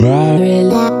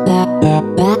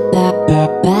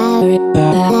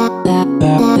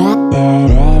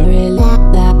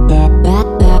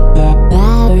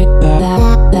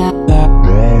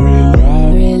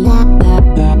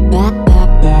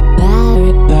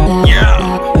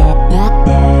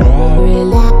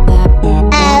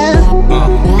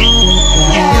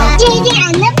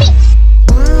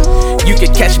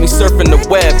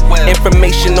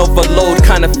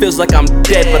like I'm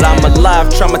dead, but I'm alive,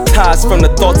 traumatized from the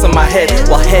thoughts in my head,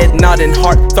 while head nodding,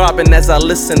 heart throbbing as I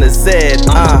listen to Zed.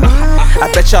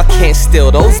 I bet y'all can't steal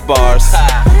those bars.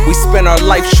 We spend our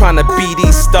life trying to be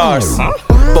these stars,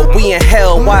 but we in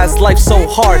hell, why is life so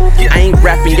hard? I ain't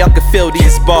rapping, y'all can feel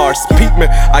these bars. Peep me,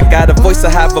 I got a voice, I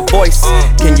have a voice.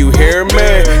 Can you hear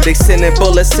me? They sending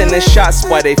bullets, sending shots,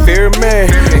 why they fear me?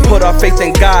 Put our faith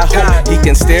in God, hope He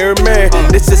can steer me.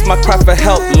 This is my cry for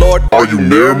help, Lord, are you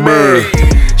near me?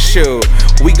 Shoot,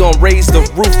 we gon' raise the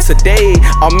roof today.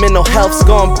 Our mental health's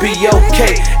gon' be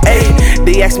okay. Ayy,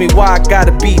 they ask me why I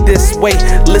gotta be this way.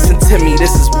 Listen to me,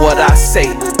 this is what I say,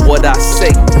 what I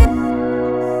say.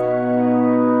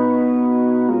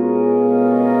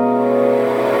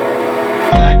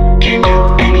 I can do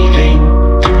anything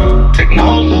through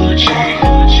technology.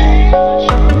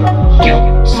 You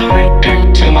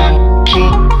surrender to my key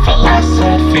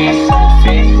philosophy.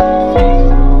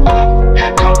 I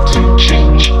have come to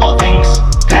change all things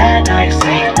that I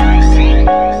say.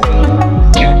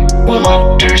 You will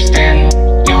understand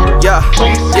your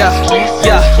places.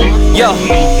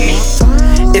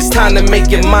 It's time to make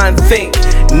your mind think.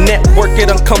 Network it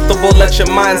uncomfortable, let your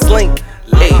minds link.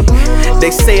 Ay, they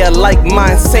say a like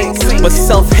mind sinks, but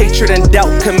self-hatred and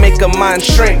doubt can make a mind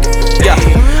shrink. Yeah,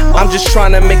 I'm just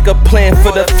trying to make a plan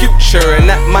for the future, and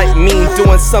that might mean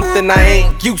doing something I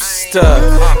ain't used to.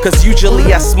 Cause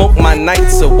usually I smoke my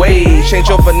nights away, change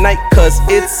overnight cause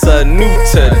it's a new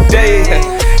today.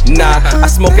 Nah, I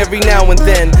smoke every now and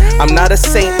then. I'm not a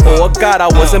saint or a god, I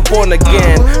wasn't born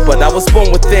again, but I was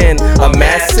born within a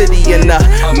mad city in a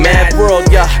mad world,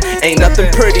 yeah. Ain't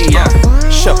nothing pretty, yeah.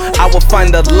 Sure, I will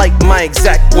find the light, my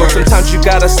exact words. Sometimes you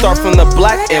gotta start from the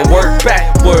black and work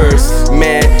backwards.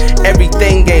 Man,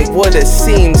 everything ain't what it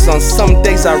seems. On some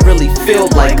days I really feel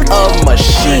like a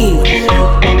machine. I can do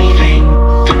anything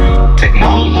through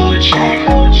technology.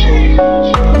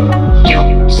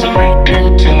 You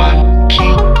surrender to my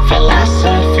key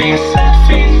philosophy.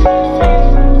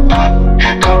 I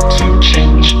have come to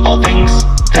change all things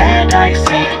that I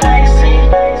see.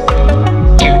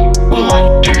 You will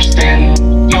understand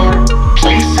your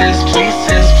places with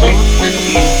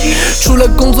me. 除了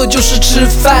工作就是吃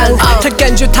饭，他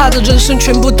感觉他的人生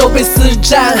全部都被撕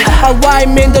占，而外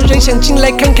面的人想进来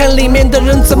看看里面的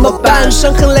人怎么办，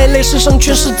伤痕累累，身上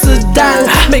全是子弹，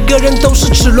每个人都是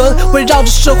齿轮，围绕着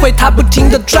社会它不停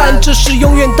地转，这是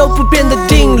永远都不变的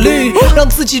定律，让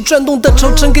自己转动的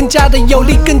抽成更加的有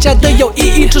力，更加的有意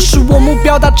义，这是我目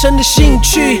标达成的兴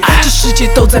趣。这世界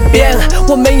都在变，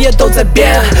我们也都在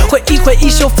变，挥一挥衣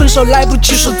袖，分手来不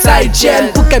及说再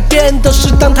见，不改变的是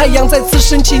当太阳再次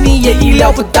升起，你也意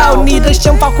料不到你的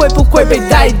想法会不会被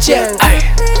待见。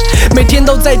每天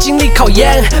都在经历考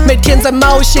验，每天在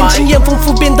冒险，经验丰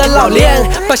富变得老练，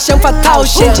把想法套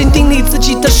现，坚定你自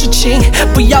己的事情，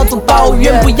不要总抱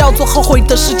怨，不要做后悔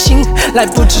的事情，来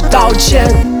不及道歉。